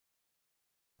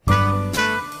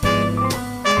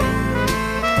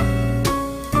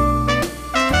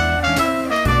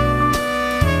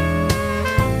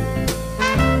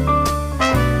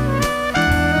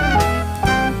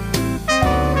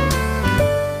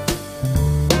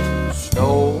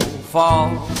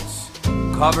falls,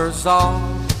 covers all.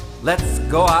 Let's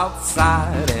go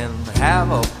outside and have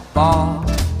a ball.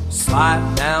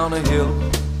 Slide down a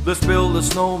hill, let's build a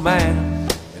snowman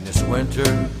in this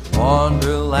winter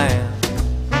wonderland.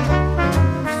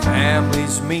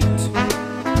 Families meet,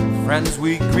 friends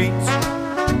we greet,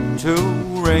 to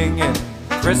ring in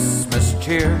Christmas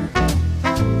cheer.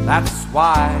 That's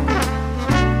why,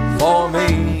 for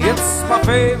me, it's my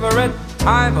favorite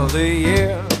time of the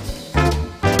year.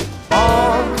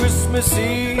 On Christmas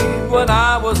Eve, when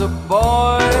I was a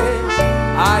boy,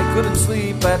 I couldn't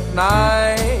sleep at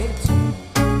night,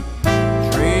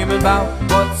 dreaming about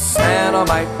what Santa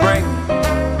might bring.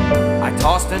 I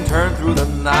tossed and turned through the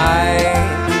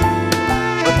night.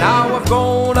 But now I've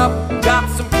grown up, got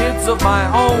some kids of my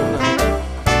own,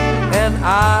 and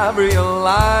I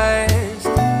realized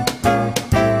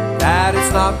that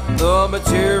it's not the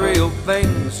material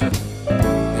things,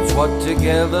 it's what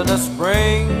togetherness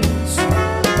brings.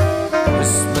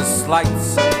 Christmas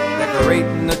lights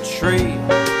decorating the tree,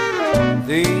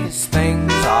 these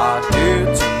things are dear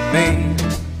to me.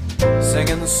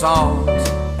 Singing songs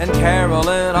and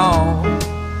caroling all,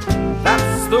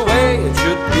 that's the way it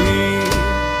should be.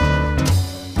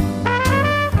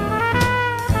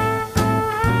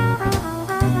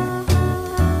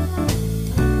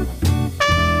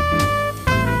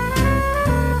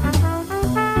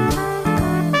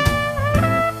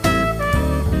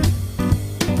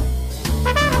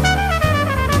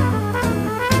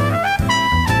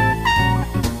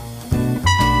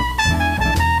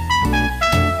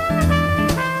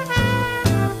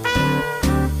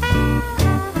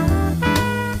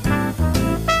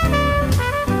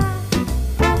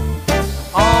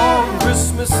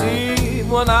 Christmas Eve,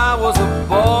 when I was a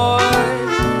boy,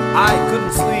 I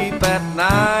couldn't sleep at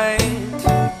night,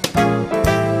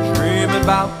 dreaming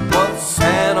about what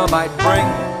Santa might bring.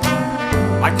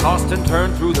 I tossed and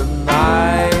turned through the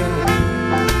night.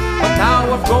 But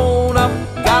now I've grown up,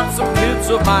 got some kids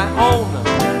of my own,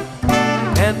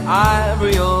 and I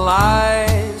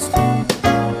realized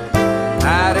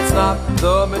that it's not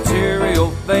the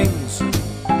material things,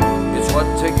 it's what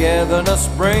togetherness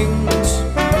brings.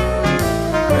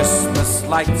 Christmas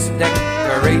lights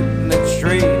decorating the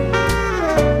tree,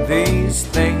 these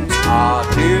things are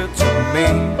dear to me.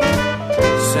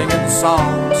 Singing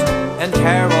songs and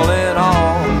caroling